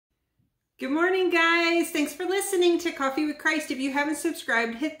Good morning, guys. Thanks for listening to Coffee with Christ. If you haven't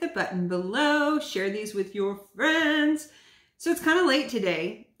subscribed, hit the button below. Share these with your friends. So it's kind of late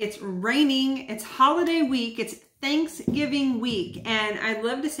today. It's raining. It's holiday week. It's Thanksgiving week. And I'd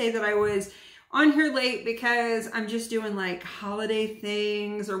love to say that I was on here late because I'm just doing like holiday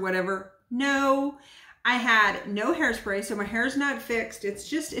things or whatever. No, I had no hairspray, so my hair's not fixed.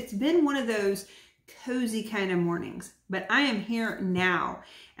 It's been one of those cozy kind of mornings, but I am here now.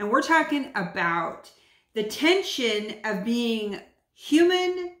 And we're talking about the tension of being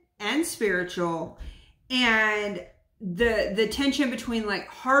human and spiritual, and the tension between like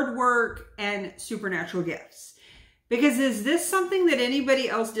hard work and supernatural gifts. Because is this something that anybody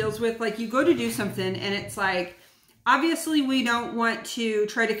else deals with? Like, you go to do something and it's like, obviously we don't want to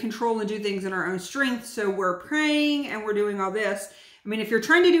try to control and do things in our own strength. So we're praying and we're doing all this. I mean, if you're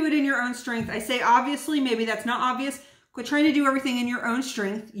trying to do it in your own strength, I say obviously, maybe that's not obvious. Quit trying to do everything in your own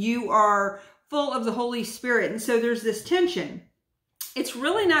strength. You are full of the Holy Spirit. And so there's this tension. It's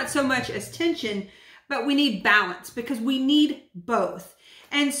really not so much as tension, but we need balance because we need both.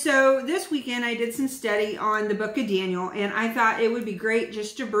 And so this weekend I did some study on the book of Daniel, and I thought it would be great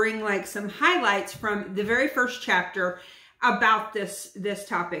just to bring like some highlights from the very first chapter about this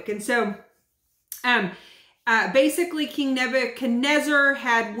topic. And so, basically, King Nebuchadnezzar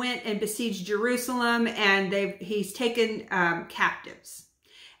had went and besieged Jerusalem, and he's taken captives.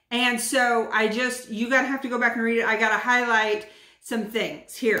 And so you gotta have to go back and read it. I gotta highlight some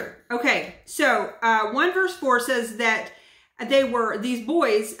things here. Okay, so 1 verse 4 says that these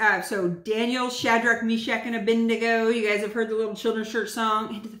boys, so Daniel, Shadrach, Meshach, and Abednego. You guys have heard the little children's church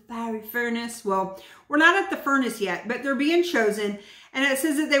song, Into the Fiery Furnace. Well, we're not at the furnace yet, but they're being chosen. And it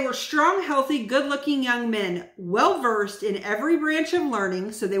says that they were strong, healthy, good-looking young men, well-versed in every branch of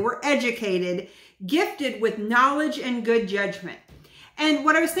learning. So they were educated, gifted with knowledge and good judgment. And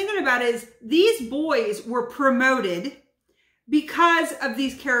what I was thinking about is these boys were promoted because of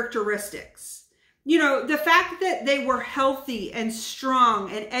these characteristics. You know, the fact that they were healthy and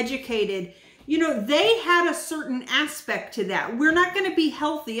strong and educated, you know, they had a certain aspect to that. We're not going to be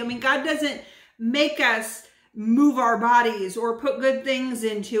healthy. I mean, God doesn't make us move our bodies or put good things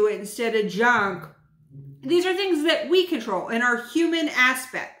into it instead of junk. These are things that we control in our human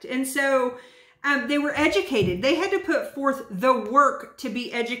aspect. And so they were educated. They had to put forth the work to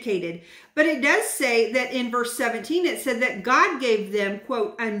be educated. But it does say that in verse 17, it said that God gave them,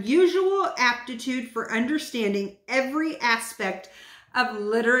 quote, unusual aptitude for understanding every aspect of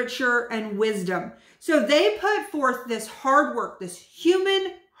literature and wisdom. So they put forth this hard work, this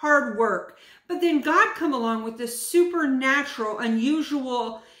human hard work. But then God come along with this supernatural,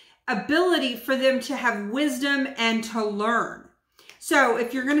 unusual ability for them to have wisdom and to learn. So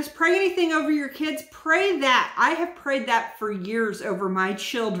if you're going to pray anything over your kids, pray that. I have prayed that for years over my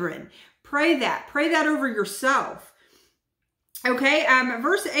children. Pray that. Pray that over yourself. Okay,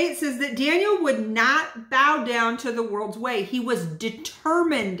 verse 8 says that Daniel would not bow down to the world's way. He was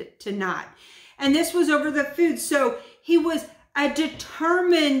determined to not. And this was over the food. So he was a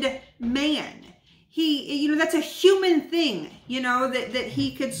determined man. That's a human thing, that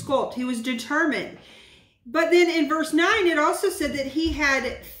he could sculpt. He was determined. But then in verse 9, it also said that he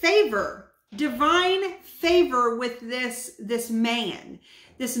had favor, divine favor with this man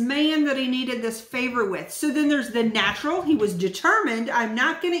that he needed this favor with. So then there's the natural. He was determined, I'm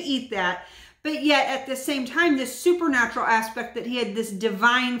not going to eat that. But yet at the same time, this supernatural aspect that he had this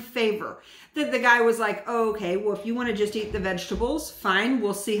divine favor. That the guy was like, oh, okay, well, if you want to just eat the vegetables, fine,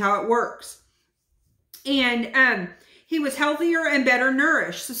 we'll see how it works. And he was healthier and better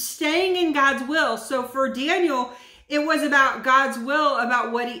nourished. So staying in God's will. So for Daniel, it was about God's will,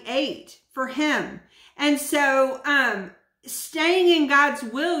 about what he ate for him. And so staying in God's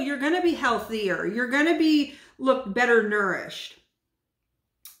will, you're going to be healthier. You're going to look better nourished.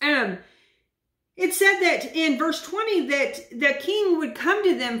 It said that in verse 20 that the king would come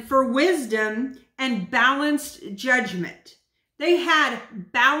to them for wisdom and balanced judgment. They had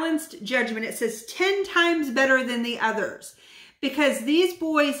balanced judgment. It says 10 times better than the others because these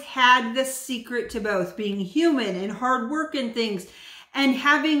boys had the secret to both being human and hard work and things and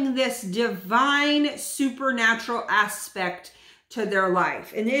having this divine supernatural aspect to their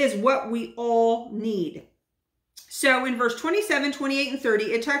life. And it is what we all need. So in verse 27, 28, and 30,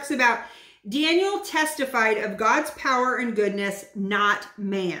 it talks about Daniel testified of God's power and goodness, not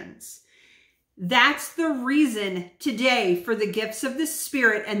man's. That's the reason today for the gifts of the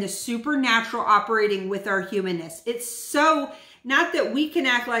Spirit and the supernatural operating with our humanness. It's so, not that we can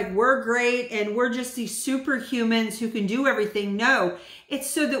act like we're great and we're just these superhumans who can do everything. No, it's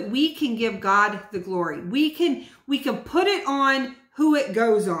so that we can give God the glory. We can put it on who it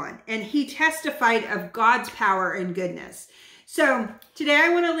goes on. And he testified of God's power and goodness. So today I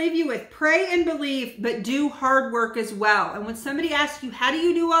want to leave you with pray and believe, but do hard work as well. And when somebody asks you, how do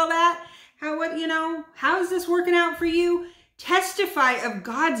you do all that? How is this working out for you? Testify of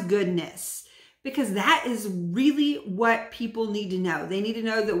God's goodness, because that is really what people need to know. They need to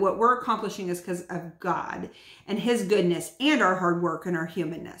know that what we're accomplishing is because of God and his goodness and our hard work and our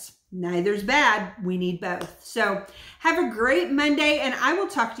humanness. Neither's bad. We need both. So have a great Monday, and I will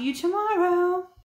talk to you tomorrow.